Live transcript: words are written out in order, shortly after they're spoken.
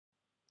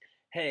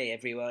Hey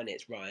everyone,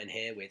 it's Ryan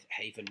here with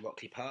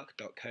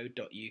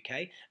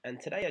havenrockleypark.co.uk,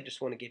 and today I just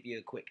want to give you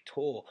a quick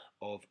tour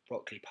of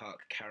Rockley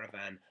Park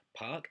Caravan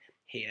Park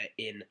here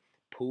in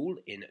Poole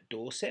in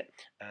Dorset.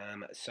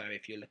 So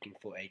if you're looking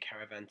for a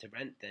caravan to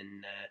rent,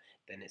 then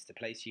it's the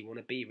place you want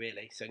to be,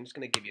 really. So I'm just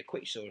going to give you a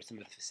quick tour of some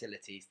of the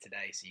facilities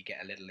today, so you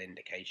get a little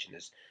indication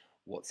as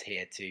what's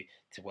here to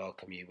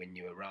welcome you when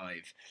you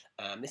arrive.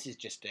 This is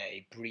just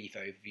a brief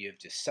overview of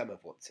just some of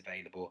what's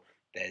available.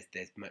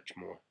 There's much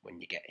more when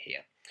you get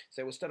here.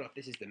 So we'll start off.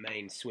 This is the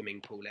main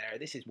swimming pool area.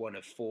 This is one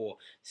of 4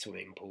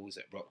 swimming pools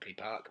at Rockley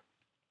Park.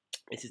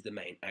 This is the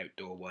main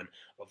outdoor one.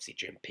 Obviously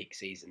during peak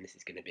season this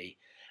is going to be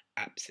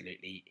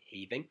absolutely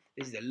heaving.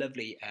 This is a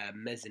lovely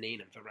mezzanine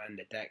and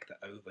veranda deck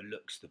that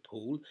overlooks the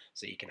pool,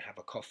 so you can have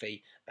a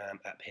coffee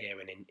up here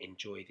and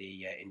enjoy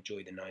the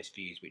nice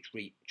views which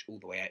reach all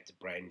the way out to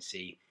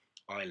Brownsea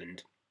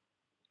Island.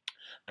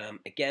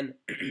 Again,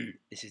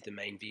 this is the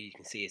main view. You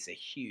can see it's a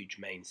huge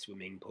main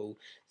swimming pool,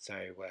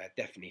 so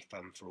definitely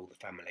fun for all the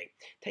family.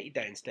 Take you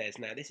downstairs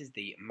now. This is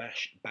the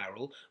Mash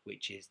Barrel,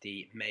 which is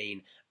the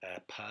main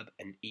pub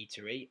and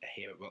eatery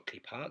here at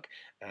Rockley Park.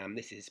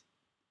 This is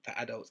for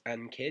adults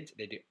and kids.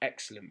 They do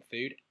excellent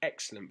food,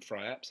 excellent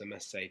fry-ups, I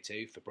must say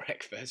too, for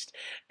breakfast,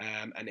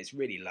 and it's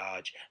really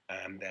large.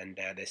 And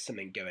there's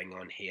something going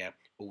on here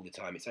all the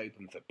time. It's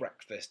open for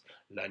breakfast,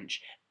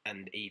 lunch,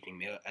 and evening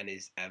meal, and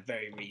is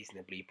very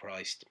reasonably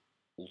priced.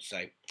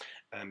 Also,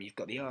 you've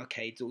got the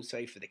arcades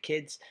also for the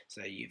kids,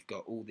 so you've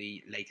got all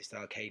the latest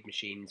arcade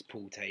machines,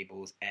 pool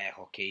tables, air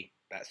hockey,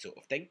 that sort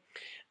of thing.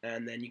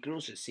 And then you can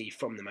also see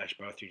from the Mash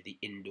Bar through to the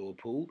indoor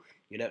pool.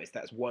 You notice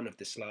that's one of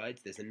the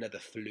slides. There's another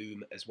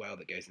flume as well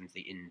that goes into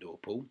the indoor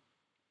pool.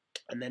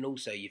 And then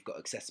also you've got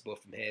accessible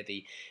from here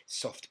the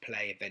soft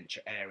play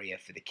adventure area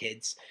for the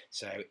kids.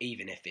 So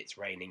even if it's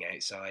raining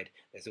outside,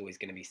 there's always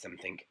going to be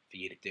something for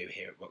you to do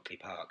here at Rockley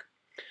Park.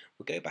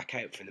 We'll go back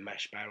out from the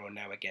Mash Barrel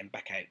now, again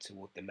back out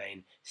toward the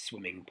main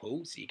swimming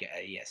pool, so you get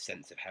a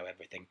sense of how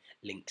everything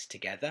links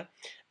together.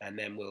 And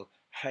then we'll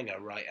hang a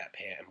right up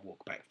here and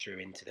walk back through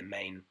into the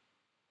main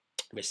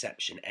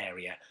reception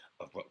area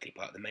of Rockley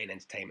Park, the main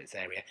entertainments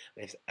area,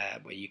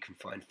 where you can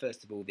find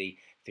first of all the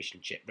fish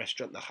and chip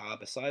restaurant, the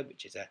harbour side,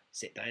 which is a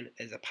sit down.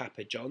 There's a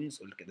Papa John's,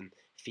 or look at them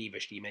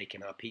feverishly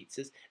making our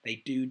pizzas. They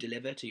do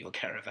deliver to your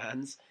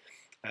caravans.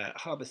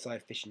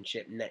 Harbourside Fish and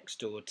Chip next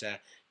door to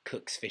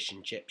Cook's Fish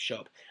and Chip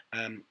shop.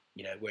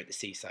 You know, we're at the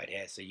seaside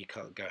here, so you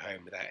can't go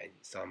home without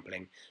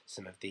sampling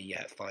some of the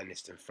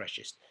finest and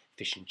freshest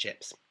fish and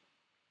chips.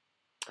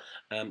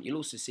 You'll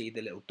also see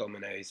the little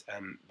Domino's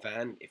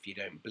van. If you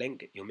don't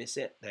blink, you'll miss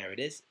it. There it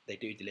is. They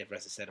do deliver,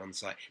 as I said, on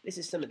site. This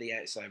is some of the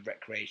outside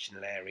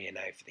recreational area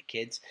now for the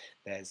kids.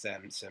 There's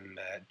some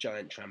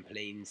giant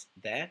trampolines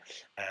there,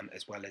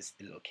 as well as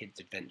the little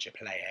kids' adventure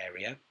play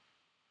area.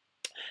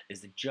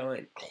 There's the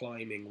giant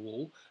climbing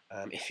wall,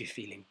 if you're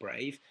feeling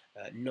brave.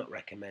 Not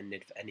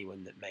recommended for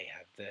anyone that may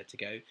have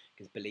vertigo,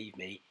 because believe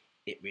me,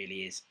 it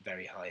really is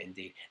very high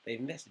indeed. They've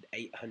invested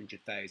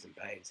 £800,000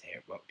 here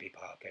at Rockley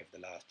Park over the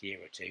last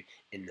year or two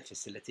in the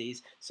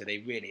facilities, so they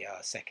really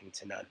are second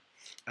to none.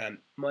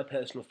 My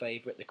personal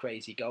favourite, the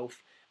Crazy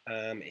Golf.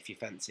 If you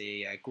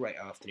fancy a great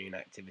afternoon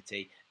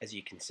activity, as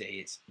you can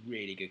see, it's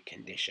really good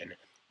condition,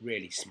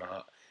 really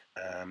smart.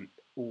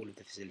 All of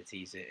the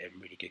facilities are in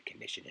really good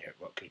condition here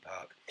at Rockley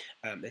Park.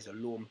 There's a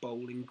lawn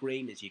bowling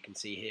green, as you can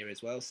see here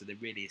as well, so there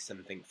really is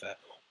something for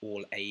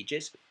all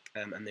ages.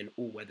 And then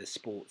all-weather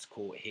sports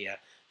court here.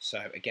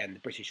 So again,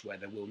 the British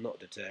weather will not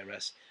deter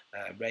us.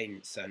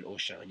 Rain, sun or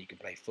shine, you can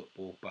play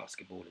football,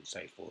 basketball and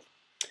so forth.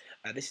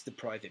 This is the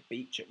private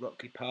beach at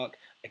Rockley Park.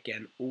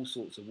 Again, all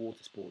sorts of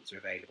water sports are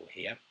available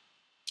here.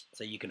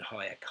 So you can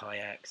hire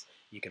kayaks,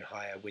 you can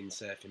hire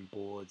windsurfing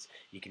boards,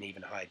 you can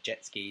even hire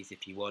jet skis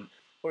if you want.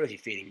 Or if you're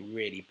feeling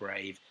really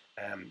brave,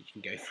 you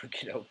can go for a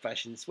good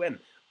old-fashioned swim,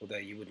 although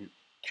you wouldn't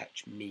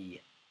catch me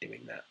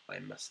doing that, I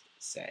must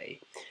say.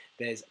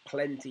 There's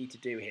plenty to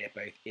do here,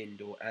 both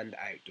indoor and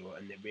outdoor,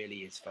 and it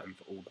really is fun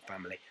for all the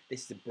family.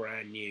 This is a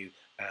brand new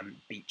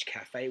beach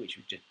cafe which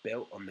we've just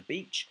built on the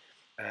beach.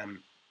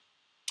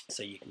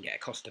 So you can get a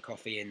Costa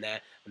coffee in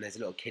there, and there's a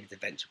little kids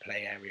adventure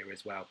play area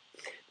as well.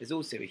 There's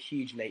also a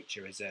huge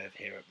nature reserve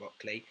here at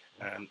Rockley,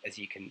 as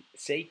you can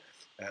see,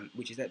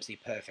 which is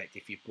absolutely perfect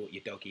if you've brought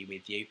your doggy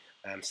with you.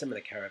 Some of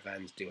the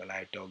caravans do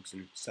allow dogs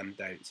and some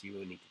don't, so you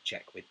will need to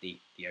check with the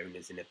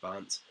owners in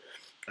advance.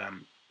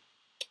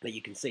 But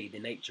you can see the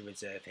nature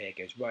reserve here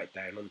goes right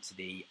down onto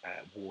the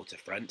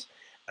waterfront.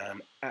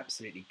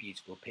 Absolutely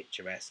beautiful,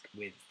 picturesque,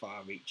 with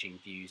far-reaching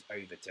views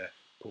over to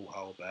Poole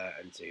Harbour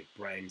and to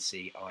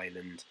Brownsea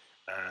Island,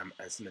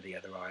 and some of the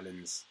other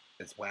islands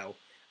as well.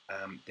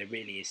 There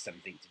really is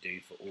something to do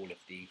for all of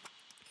the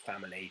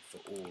family, for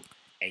all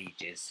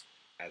ages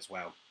as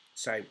well.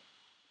 So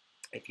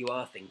if you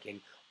are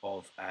thinking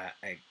of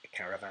a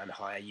caravan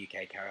hire,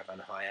 UK caravan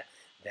hire,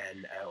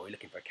 then or you're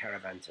looking for a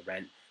caravan to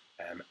rent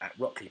at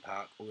Rockley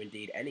Park, or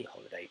indeed any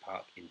holiday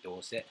park in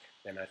Dorset,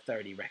 then I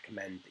thoroughly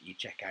recommend that you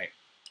check out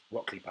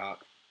Rockley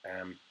Park,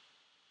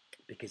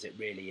 because it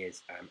really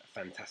is a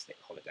fantastic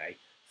holiday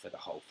for the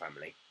whole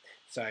family.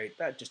 So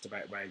that just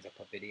about rounds up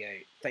our video.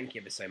 Thank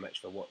you ever so much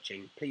for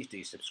watching. Please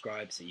do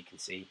subscribe so you can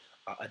see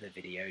our other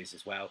videos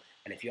as well.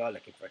 And if you are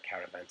looking for a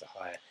caravan to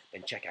hire,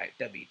 then check out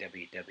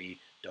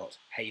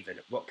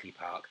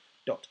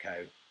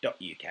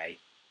www.havenrockleypark.co.uk.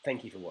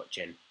 Thank you for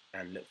watching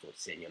and look forward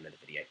to seeing you on another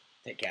video.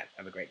 Take care.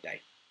 Have a great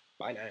day.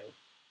 Bye now.